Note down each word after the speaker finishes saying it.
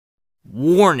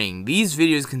Warning, these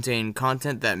videos contain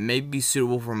content that may be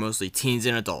suitable for mostly teens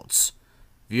and adults.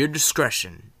 Viewer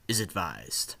discretion is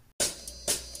advised.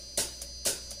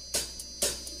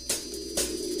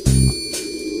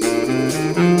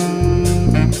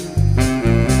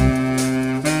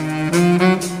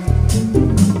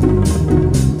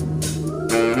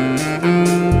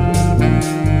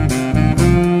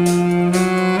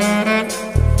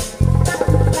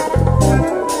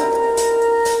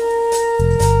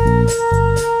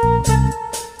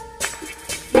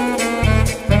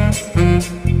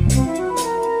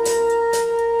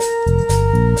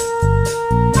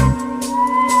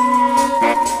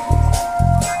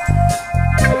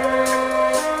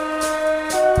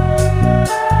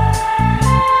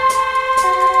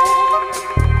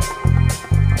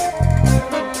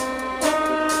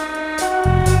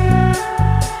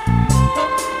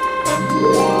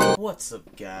 What's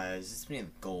up, guys? It's me,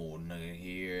 Gold Nugget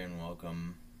here, and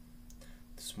welcome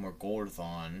to some more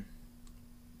Gold-A-Thon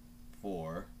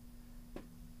 4.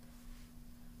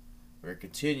 We're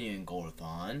continuing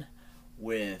Gold-A-Thon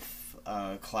with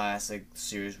a classic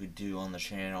series we do on the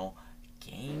channel,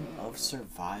 Game of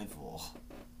Survival.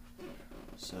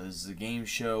 So this is a game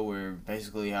show where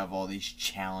basically you have all these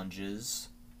challenges.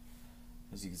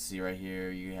 As you can see right here,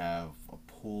 you have a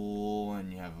pool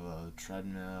and you have a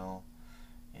treadmill.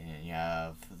 And you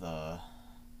have the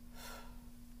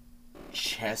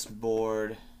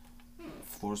chessboard.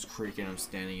 Floor's creaking, I'm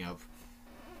standing up.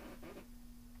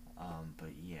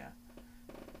 But yeah.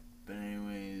 But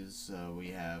anyways, we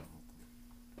have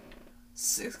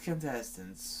 6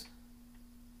 contestants.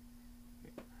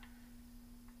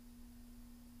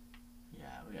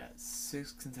 Yeah, we got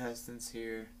 6 contestants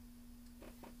here.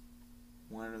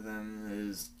 One of them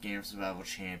is Game of Survival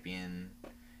champion.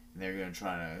 They're gonna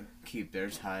try to keep their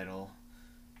title,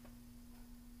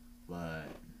 but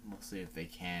we'll see if they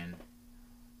can.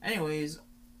 Anyways,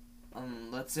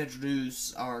 let's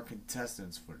introduce our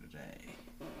contestants for today.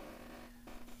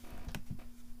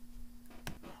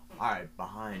 Alright,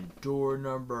 behind door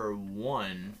number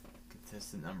 1,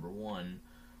 contestant number 1,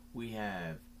 we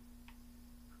have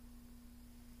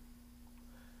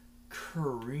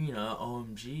Karina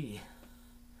OMG.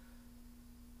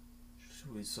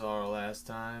 We saw her last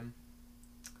time.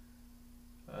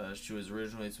 She was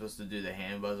originally supposed to do the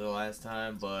hand buzzer last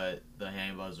time, but the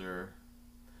hand buzzer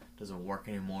doesn't work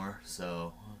anymore,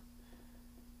 so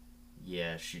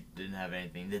yeah, she didn't have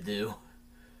anything to do.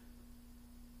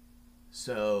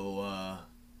 So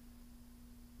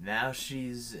now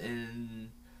she's in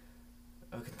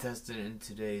a contestant in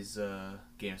today's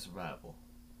Game of Survival.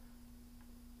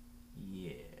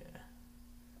 Yeah,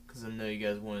 because I know you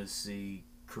guys want to see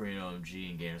Korean OMG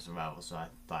and Game of Survival, so I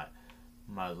thought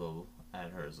might as well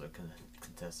add her as a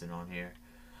contestant on here.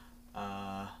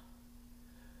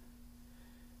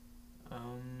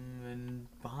 And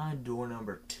behind door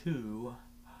number 2,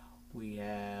 we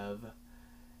have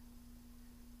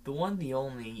the one, the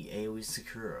only Aoi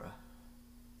Sakura.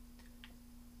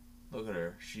 Look at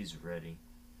her, she's ready.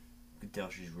 You can tell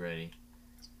she's ready.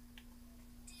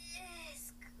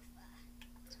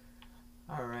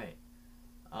 Alright.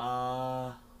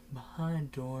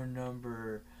 Behind door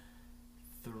number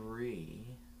 3,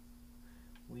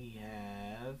 we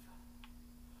have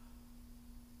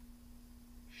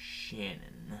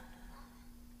Shannon.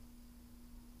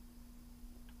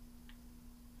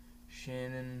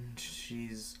 Shannon,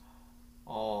 she's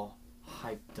all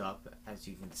hyped up, as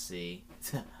you can see.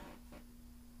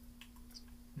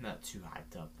 Not too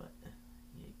hyped up, but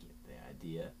you get the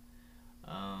idea.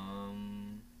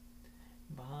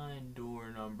 Behind door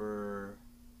number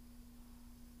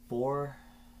 4,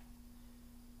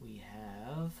 we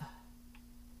have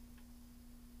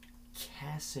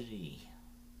Cassidy.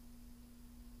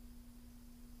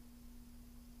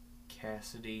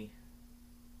 Cassidy.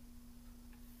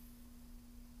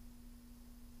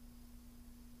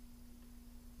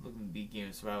 Looking to be Game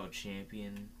of Survival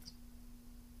champion.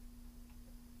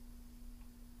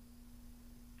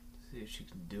 See if she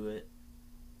can do it.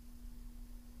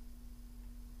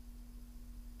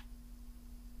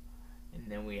 And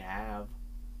then we have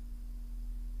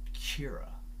Kira.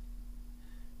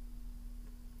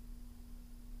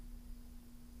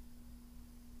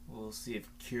 We'll see if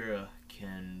Kira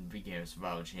can be Game of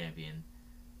Survival champion.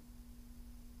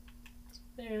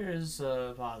 There's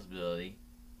a possibility.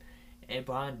 And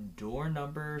behind door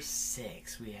number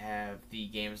 6, we have the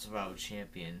Game of Survival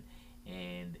champion,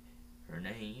 and her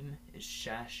name is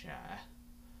Shasha.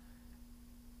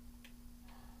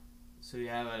 So we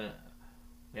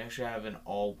actually have an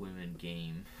all-women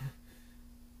game,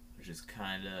 which is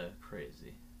kind of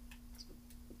crazy.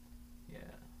 Yeah.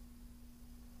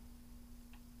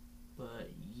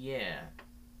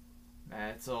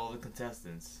 that's all the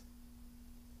contestants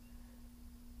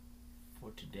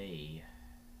for today.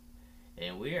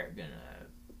 And we are gonna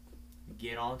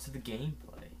get on to the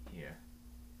gameplay here.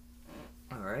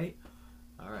 Alright?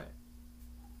 Alright.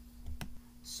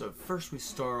 So first we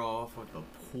start off with a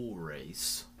pool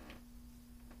race.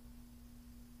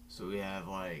 So we have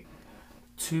like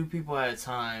 2 people at a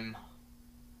time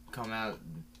come out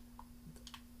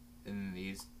in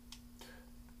these.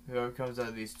 Whoever comes out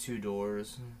of these 2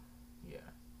 doors, yeah,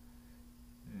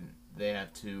 they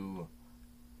have to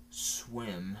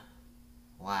swim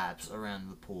laps around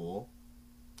the pool.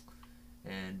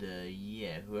 And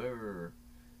yeah, whoever,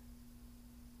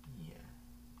 yeah,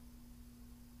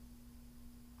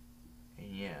 and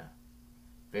yeah,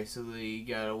 basically you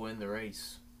gotta win the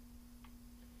race.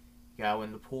 You gotta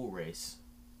win the pool race.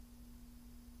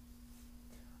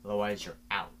 Otherwise you're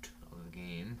out of the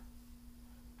game.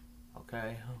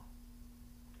 Okay.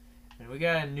 And we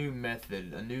got a new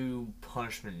method, a new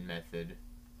punishment method.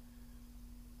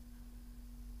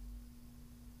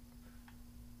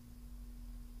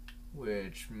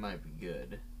 Which might be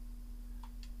good,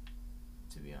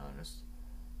 to be honest.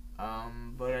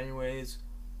 But anyways,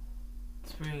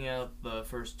 let's bring out the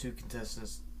first 2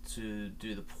 contestants to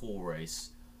do the pool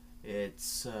race.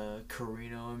 It's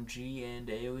Karina OMG and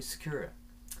AoE Sakura.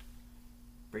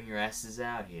 Bring your asses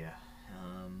out here.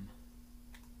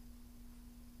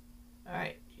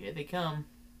 Alright, here they come.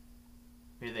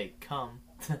 Here they come.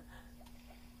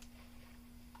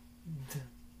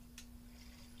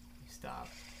 Stop.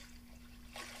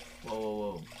 Whoa, whoa,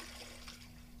 whoa.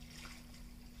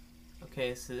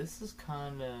 Okay, so this is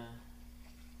kinda...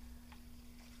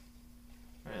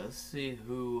 Alright, let's see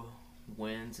who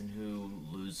wins and who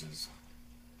loses.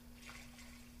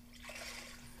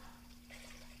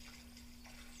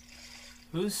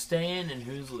 Who's staying and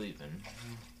who's leaving?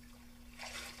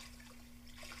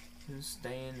 Who's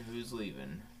staying, who's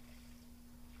leaving?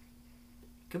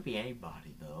 Could be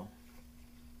anybody, though.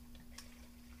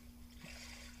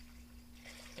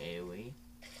 AoE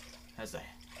has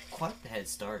quite the head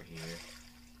start here.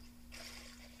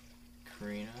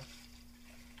 Karina.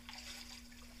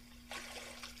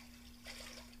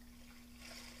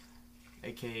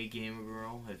 AKA Gamer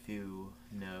Girl, if you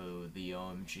know the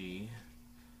OMG.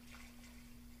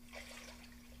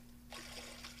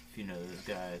 If you know those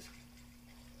guys.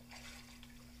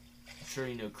 I'm sure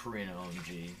you know Karina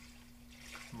OMG.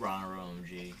 Runner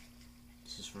OMG.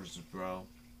 Sis versus Bro.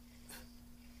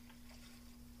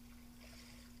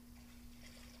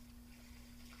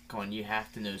 Come on, you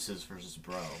have to know Sis versus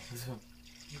Bro.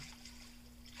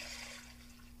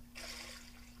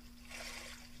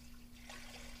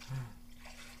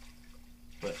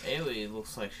 But AoE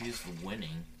looks like she's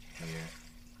winning here.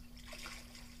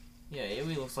 Yeah,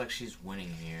 AoE looks like she's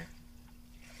winning here.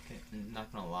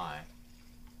 Not gonna lie.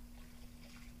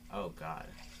 Oh god.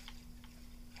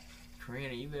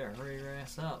 Karina, you better hurry your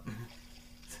ass up.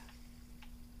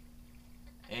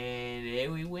 And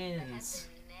AoE wins.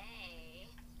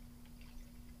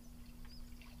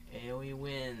 AoE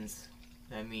wins.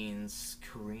 That means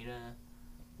Karina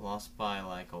lost by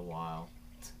like a while.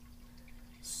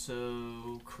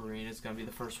 So Karina's gonna be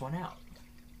the first one out.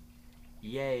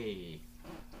 Yay!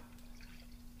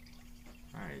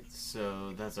 Alright,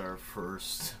 so that's our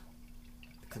first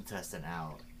contestant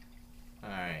out.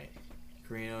 Alright,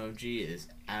 Karina OMG is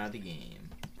out of the game.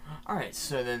 Alright,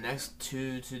 so the next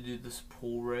 2 to do this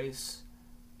pool race,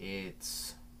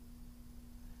 it's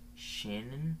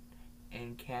Shannon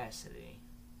and Cassidy.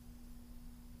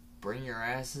 Bring your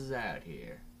asses out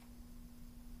here.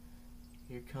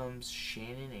 Here comes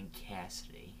Shannon and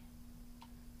Cassidy.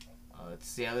 Let's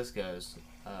see how this goes.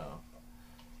 Oh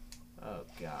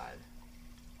god.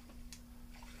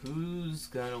 Who's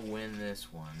gonna win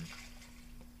this one?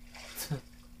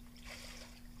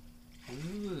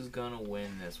 Who's gonna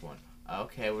win this one?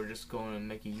 Okay, we're just going to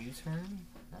make a U-turn?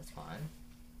 That's fine.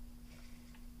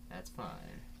 That's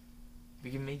fine.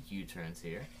 We can make U-turns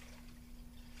here.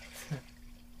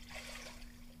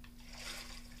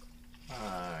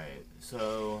 Alright,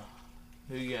 so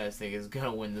who do you guys think is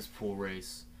gonna win this pool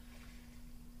race?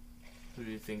 Who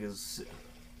do you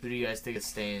guys think is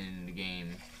staying in the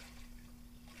game?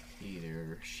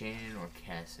 Either Shannon or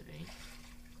Cassidy.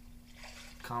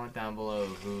 Comment down below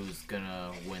who's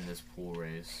gonna win this pool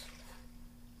race.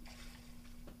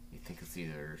 You think it's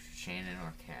either Shannon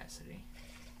or Cassidy?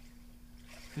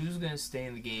 Who's gonna stay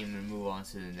in the game and move on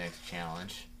to the next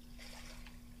challenge?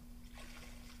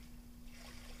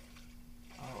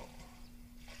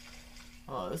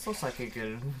 Oh, this looks like it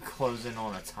could close in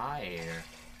on a tie here.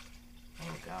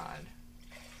 Oh god.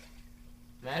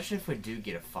 Imagine if we do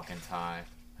get a fucking tie.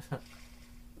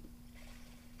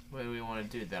 What do we want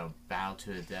to do? That'll bow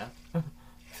to the death?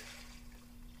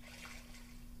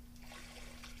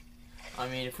 I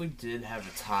mean, if we did have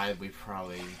a tie, we'd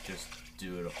probably just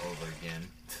do it over again.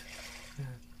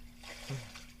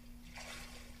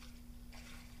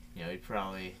 Yeah, we'd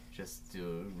probably just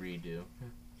do a redo.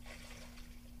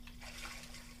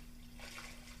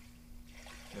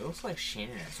 It looks like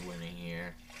Shannon is winning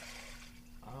here.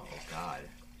 Oh, God.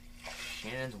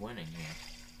 Shannon's winning here.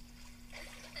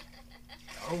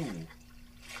 Oh.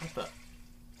 What the?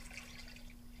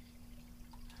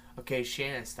 Okay,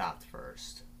 Shannon stopped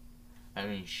first. I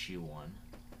mean, she won.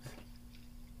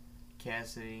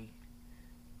 Cassidy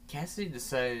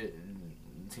decided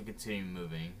to continue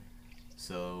moving.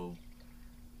 So,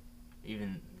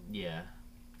 yeah.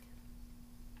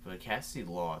 But Cassidy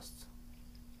lost.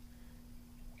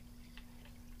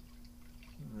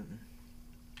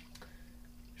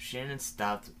 Shannon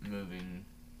stopped moving.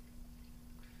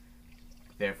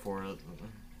 Therefore,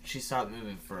 she stopped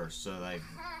moving first. So, like.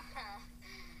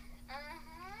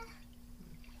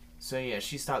 So yeah,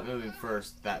 she stopped moving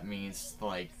first. That means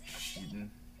like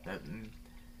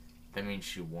that means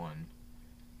she won.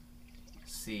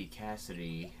 See,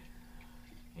 Cassidy.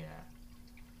 Yeah.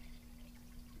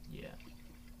 Yeah.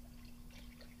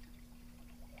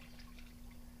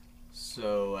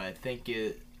 So I think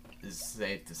it is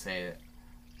safe to say that.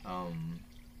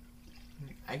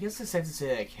 I guess it's safe to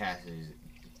say that Cassidy's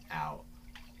out,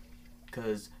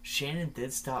 cause Shannon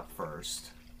did stop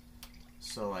first.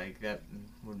 So, like, that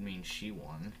would mean she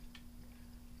won.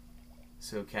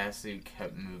 So, Cassidy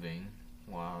kept moving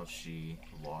while she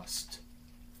lost.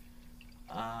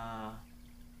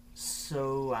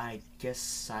 So I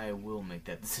guess I will make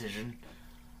that decision.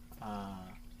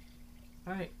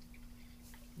 Alright.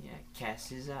 Yeah,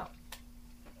 Cassidy's out.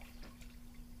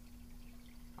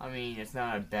 I mean, it's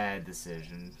not a bad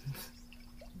decision.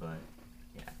 But,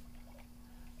 yeah.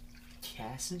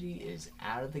 Cassidy is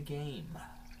out of the game.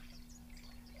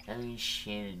 That means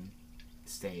Shannon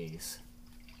stays.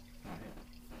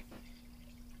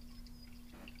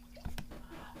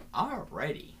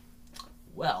 Alrighty.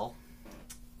 Well,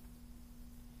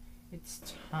 it's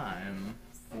time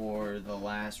for the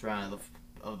last round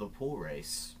of the pool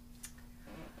race.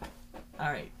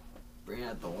 Alright. Bring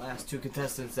out the last two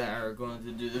contestants that are going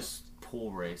to do this pool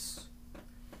race.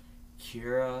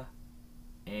 Kira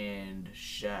and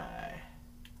Shy.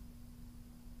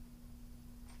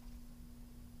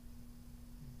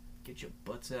 Get your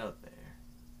butts out there.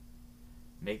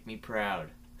 Make me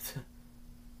proud.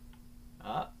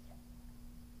 Alright,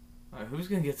 who's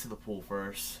gonna get to the pool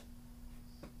first?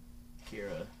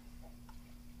 Kira.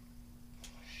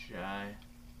 Shy.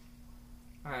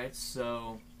 Alright,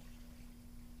 so.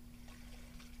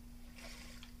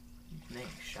 Dang,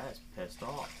 Shy's pissed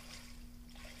off.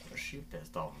 What's she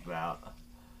pissed off about?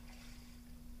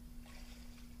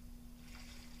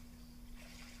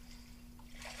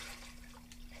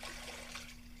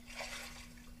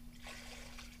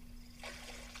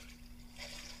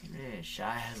 Man,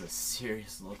 Shy has a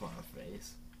serious look on her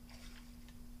face.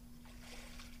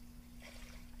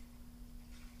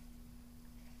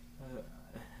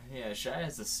 Yeah, Shy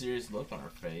has a serious look on her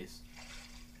face.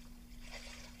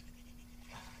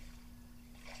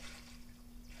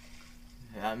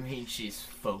 I mean, she's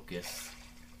focused.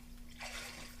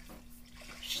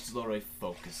 She's literally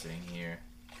focusing here.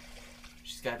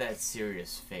 She's got that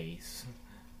serious face.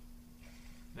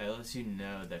 That lets you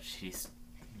know that she's...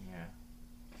 Yeah.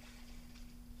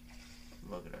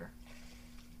 Look at her.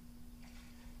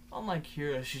 Unlike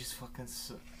Kira, she's fucking...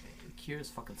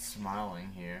 Kira's fucking smiling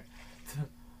here.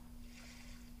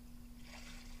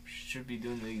 She should be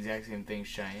doing the exact same thing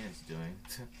Cheyenne's doing.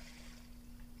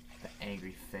 The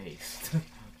angry face.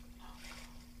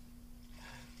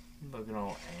 Looking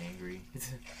all angry.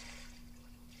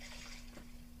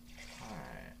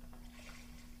 Alright.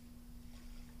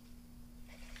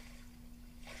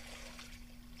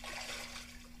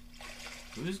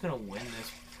 Who's gonna win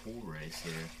this pool race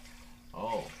here?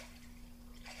 Oh.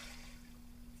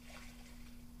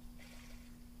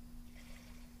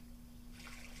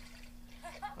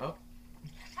 Oh.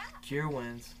 Kira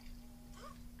wins.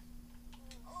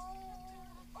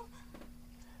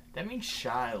 That means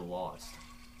Shy lost.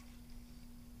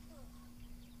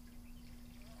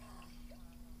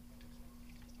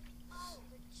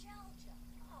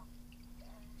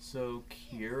 So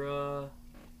Kira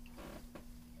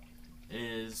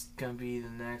is gonna be the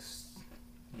next.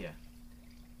 Yeah.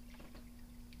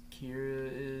 Kira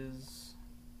is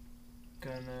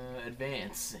gonna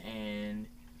advance, and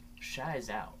Shy is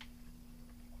out.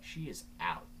 She is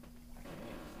out. Okay.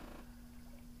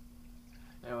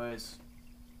 Anyways,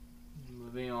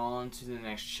 moving on to the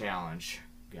next challenge,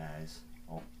 guys.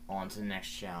 On to the next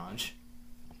challenge.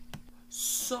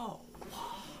 So,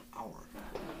 our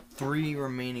 3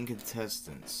 remaining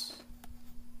contestants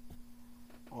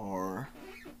are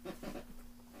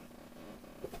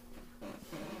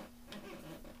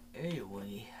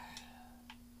Ailey,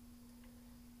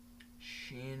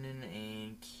 Shannon,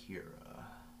 and Kira.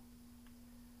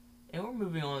 And we're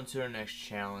moving on to our next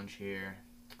challenge here.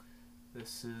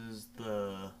 This is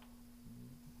the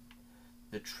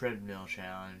treadmill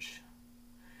challenge.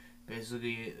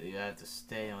 Basically, you have to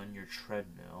stay on your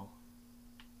treadmill.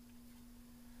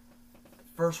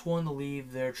 First one to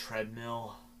leave their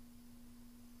treadmill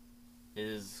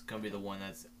is gonna be the one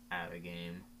that's out of the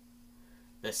game.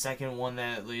 The second one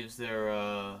that leaves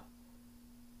their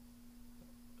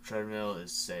treadmill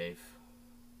is safe.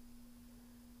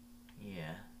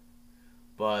 Yeah.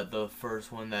 But the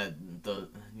first one that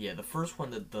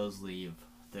does leave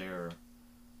their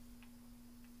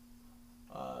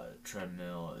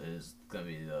treadmill is gonna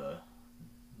be the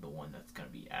one that's gonna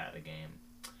be out of the game.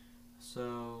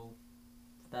 So,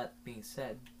 that being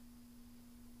said,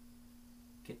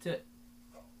 get to it.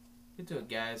 Get to it,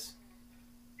 guys.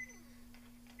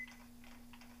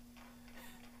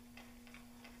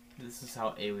 This is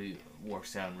how Ailey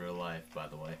works out in real life, by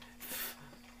the way.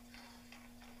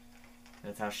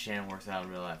 That's how Shan works out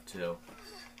in real life, too.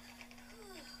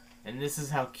 And this is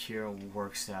how Kira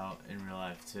works out in real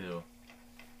life, too.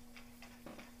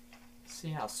 See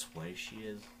how sweaty she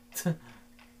is?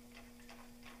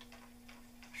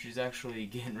 She's actually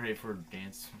getting ready for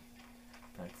dance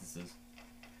practices.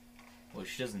 Well,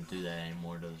 she doesn't do that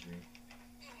anymore, does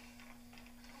she?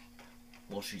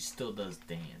 Well, she still does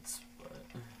dance, but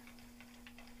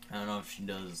I don't know if she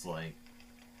does, like,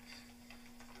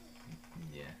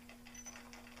 yeah.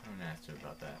 I'm gonna ask her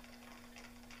about that.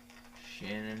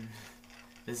 Shannon.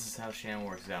 This is how Shannon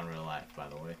works out in real life, by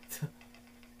the way.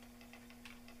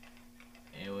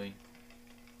 Ailey.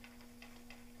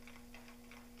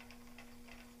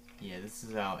 Yeah, this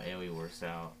is how Ailey works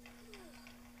out.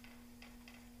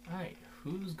 Alright,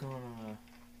 who's gonna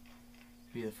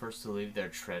be the first to leave their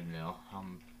treadmill?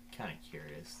 I'm kinda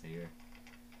curious here.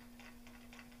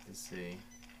 Let's see.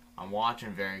 I'm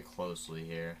watching very closely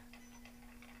here.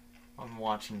 I'm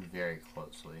watching very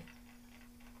closely.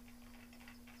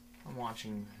 I'm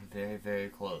watching very, very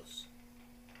close.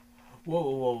 Whoa,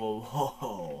 whoa, whoa,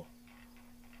 whoa.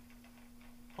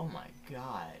 Oh my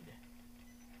god.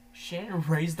 Shannon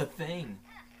raised the thing.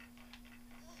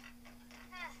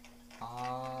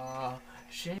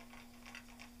 Shannon.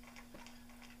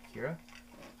 Kira?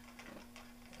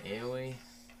 Ailey?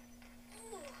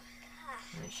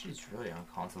 Man, she's really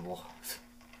uncomfortable.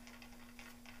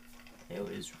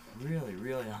 Ailey is really,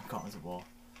 really uncomfortable.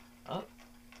 Oh.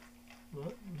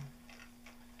 What?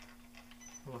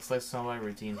 Looks like somebody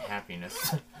redeemed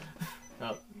happiness.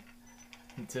 Oh.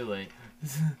 Too late.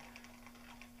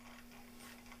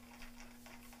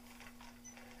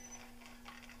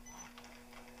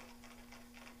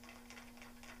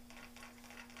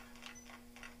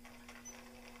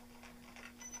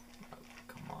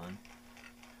 Come on.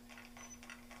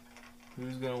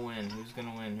 Who's gonna win? Who's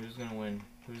gonna win? Who's gonna win?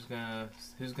 Who's gonna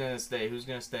stay? Who's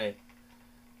gonna stay?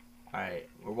 Alright,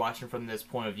 we're watching from this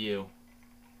point of view.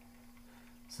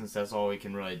 Since that's all we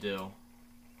can really do.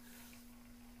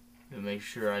 To make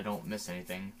sure I don't miss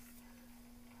anything.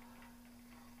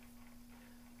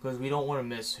 Because we don't want to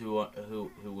miss who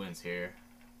wins here.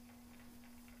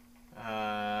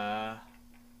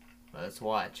 Let's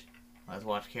watch. Let's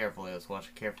watch carefully. Let's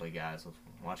watch carefully, guys. Let's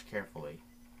watch carefully.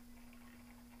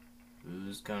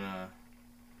 Who's gonna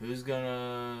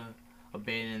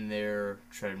abandon their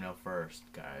treadmill first,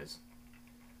 guys?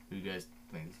 Who you guys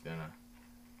think is gonna?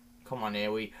 Come on,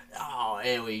 Ailey. Oh,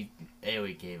 Ailey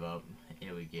gave up.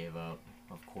 Ailey gave up.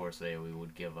 Of course, Ailey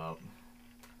would give up.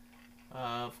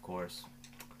 Of course.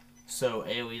 So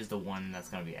Ailey is the one that's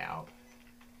gonna be out.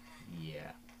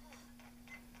 Yeah.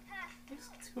 These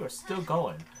two are still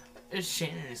going.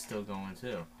 Shannon is still going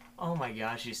too. Oh my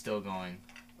gosh, she's still going.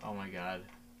 Oh my god.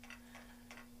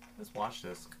 Let's watch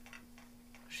this.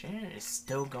 Shannon is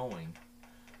still going.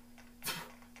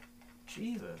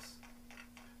 Jesus.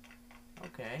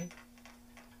 Okay.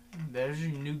 There's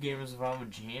your new Game of Survival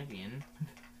champion.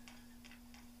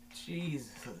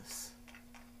 Jesus.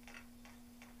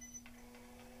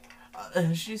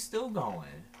 She's still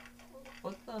going.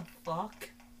 What the fuck?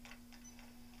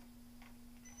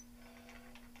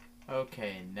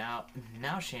 Okay, now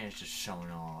Shannon's just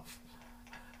showing off.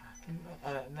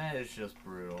 That is just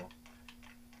brutal.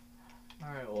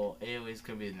 Alright, well, Ailey's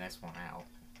gonna be the next one out.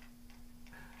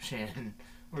 Shannon,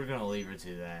 we're gonna leave her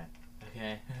to that.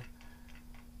 Okay?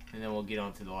 And then we'll get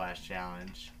on to the last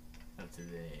challenge of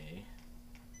today.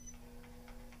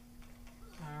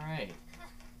 Alright.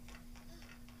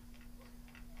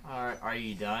 Alright, are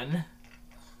you done?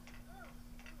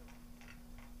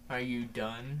 Are you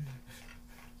done?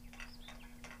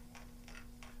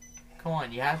 Come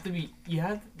on, you have to be,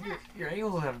 your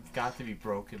ankles have got to be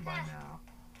broken by now.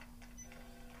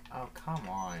 Oh, come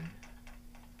on.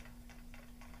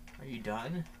 Are you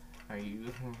done? Are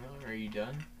you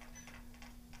done?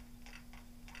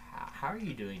 How are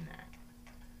you doing that?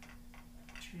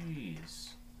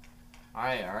 Jeez.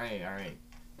 Alright.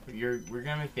 We're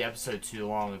gonna make the episode too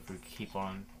long if we keep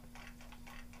on.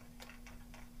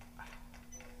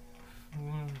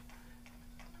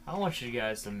 I don't want you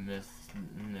guys to miss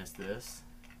this.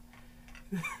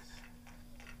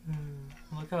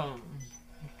 Look how.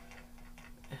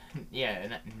 Yeah,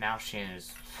 and now Shannon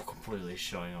is completely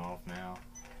showing off now.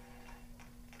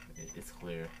 It's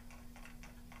clear.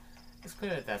 It's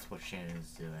clear that that's what Shannon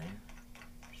is doing.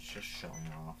 She's just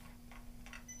showing off.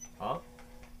 Oh.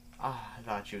 Ah, I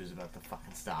thought she was about to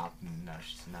fucking stop. No,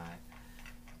 she's not.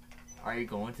 Are you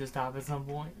going to stop at some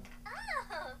point?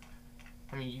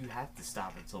 I mean, you have to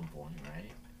stop at some point,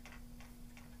 right?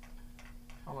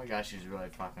 Oh my gosh, she's really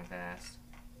fucking fast.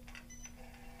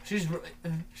 She's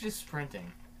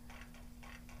sprinting.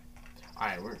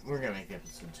 Alright, we're gonna make the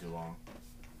episode too long.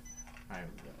 Alright,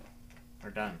 we're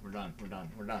done. We're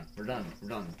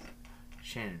done.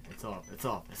 Shannon, it's off.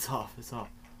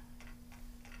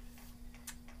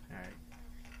 Alright.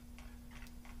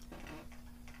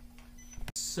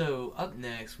 So, up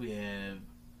next we have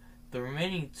the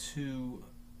remaining two,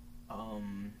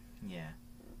 we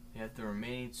have the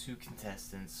remaining two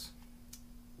contestants.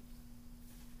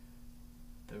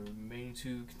 The remaining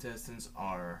two contestants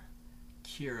are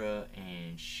Kira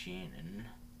and Shannon.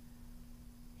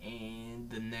 And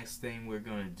the next thing we're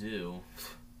gonna do,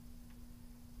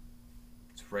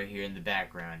 it's right here in the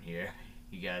background here.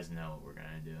 You guys know what we're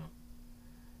gonna do.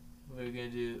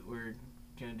 We're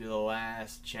gonna do the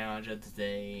last challenge of the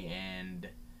day, and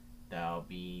that'll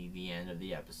be the end of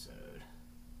the episode.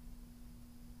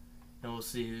 And we'll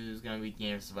see who's gonna be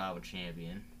Game of Survival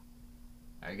champion.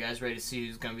 Are you guys ready to see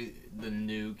who's gonna be the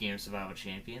new Game of Survival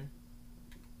champion?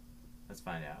 Let's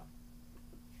find out.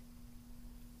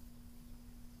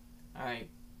 Alright.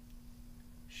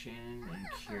 Shannon and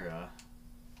Kira.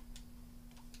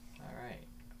 Alright.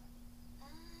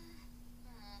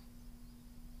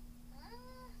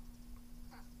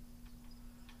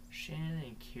 Shannon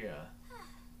and Kira.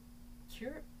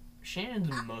 Shannon's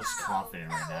the most confident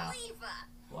right now.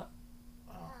 What?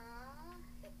 Oh.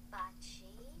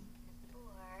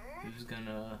 Who's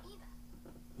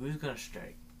gonna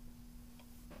strike?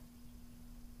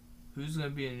 Who's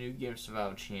gonna be a new Game of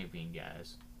Survival champion,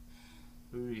 guys?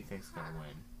 Who do you think's gonna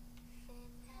win?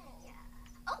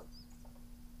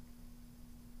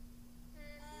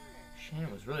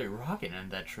 Shannon was really rocking on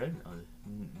that treadmill.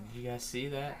 Did you guys see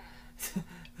that?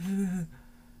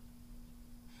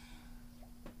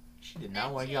 She did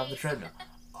not want to get off the treadmill.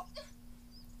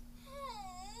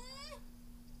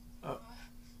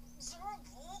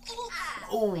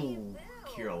 Oh,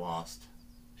 Kira lost.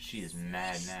 She is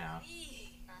mad now.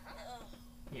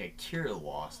 Yeah, Kira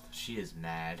lost. She is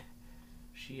mad.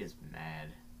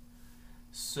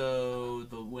 So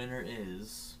the winner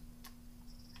is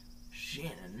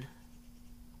Shannon.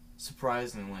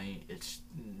 Surprisingly,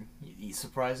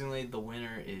 the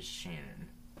winner is Shannon.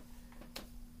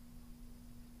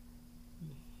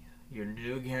 Your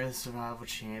new Game of Survival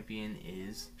champion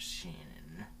is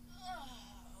Shannon.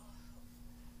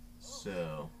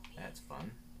 So that's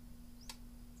fun.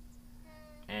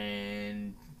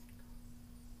 And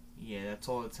yeah, that's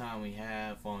all the time we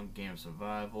have on Game of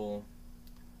Survival.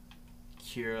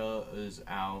 Kira is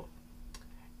out,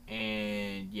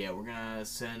 and yeah, we're gonna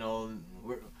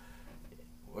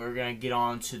we're gonna get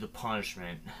on to the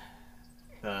punishment.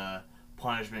 The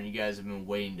punishment you guys have been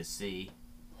waiting to see.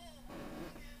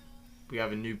 We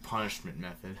have a new punishment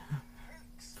method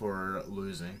for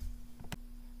losing.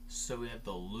 So we have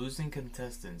the losing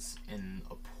contestants in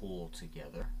a pool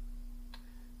together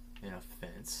in a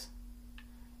fence,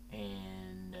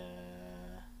 and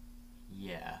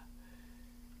yeah,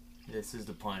 this is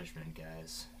the punishment,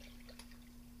 guys.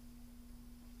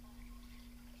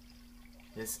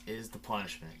 This is the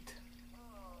punishment.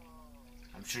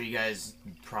 I'm sure you guys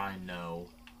probably know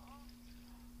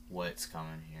what's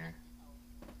coming here.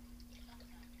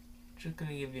 Just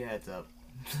gonna give you a heads up.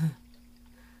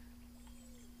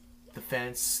 The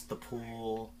fence, the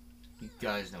pool, you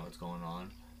guys know what's going on.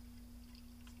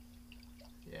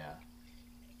 Yeah.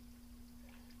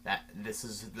 this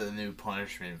is the new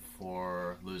punishment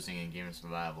for losing in Game of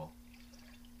Survival.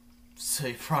 So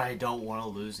you probably don't want to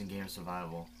lose in Game of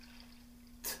Survival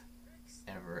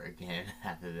ever again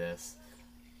after this.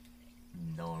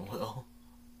 No one will.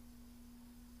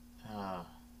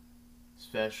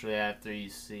 Especially after you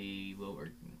see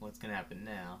what's gonna happen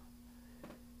now.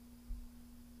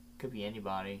 Could be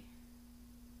anybody.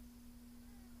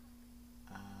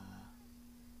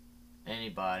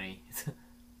 Anybody.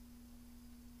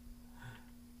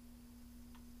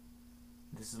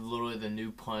 This is literally the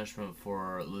new punishment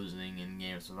for losing in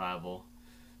Game of Survival.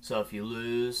 So if you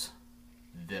lose,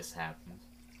 this happens.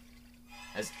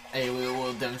 We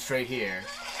will demonstrate here.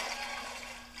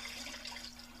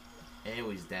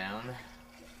 He's down.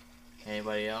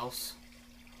 Anybody else?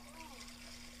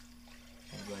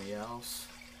 Anybody else?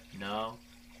 No.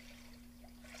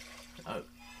 Oh,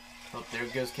 there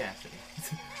goes Cassidy.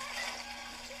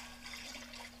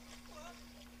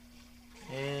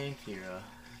 And Kira.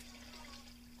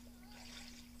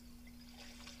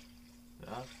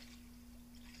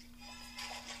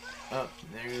 Oh,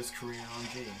 there goes Korean on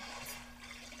G.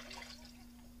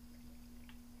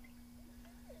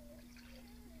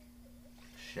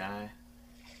 Shy.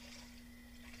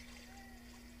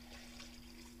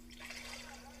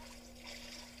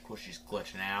 Of course, she's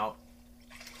glitching out.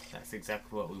 That's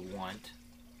exactly what we want.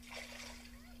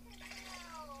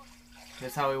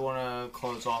 That's how we want to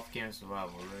close off Game of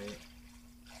Survival, right?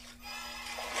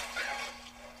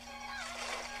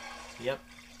 Yep.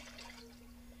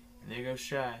 And there goes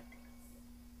Shy.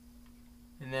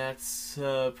 And that's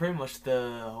pretty much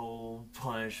the whole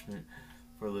punishment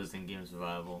for losing Game of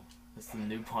Survival. That's the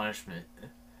new punishment.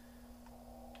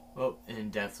 Oh,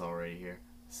 and death's already here.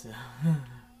 So,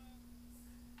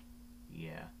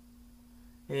 yeah.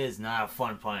 It is not a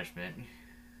fun punishment.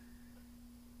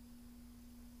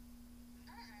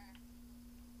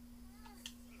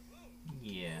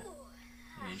 Yeah.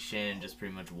 And Shannon just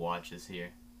pretty much watches here.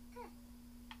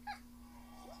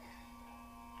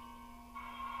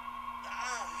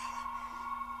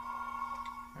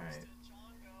 Alright.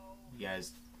 You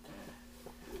guys.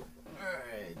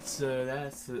 Alright, so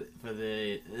that's it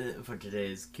for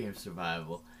today's Game of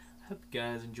Survival. I hope you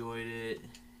guys enjoyed it.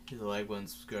 Hit the like button,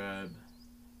 subscribe.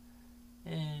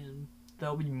 And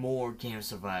there'll be more Game of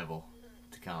Survival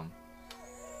to come.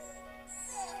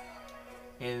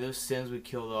 And those Sims we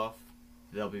killed off,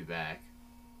 they'll be back.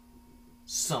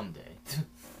 Someday.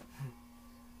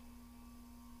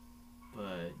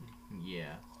 But,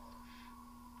 yeah.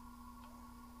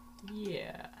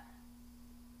 Yeah.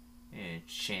 And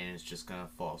Shannon's just gonna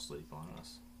fall asleep on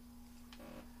us.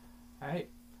 Alright.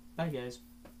 Bye, guys.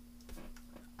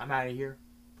 I'm out of here.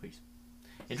 Please.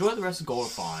 Enjoy the rest of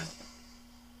Gold-A-Thon.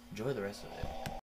 Enjoy the rest of it.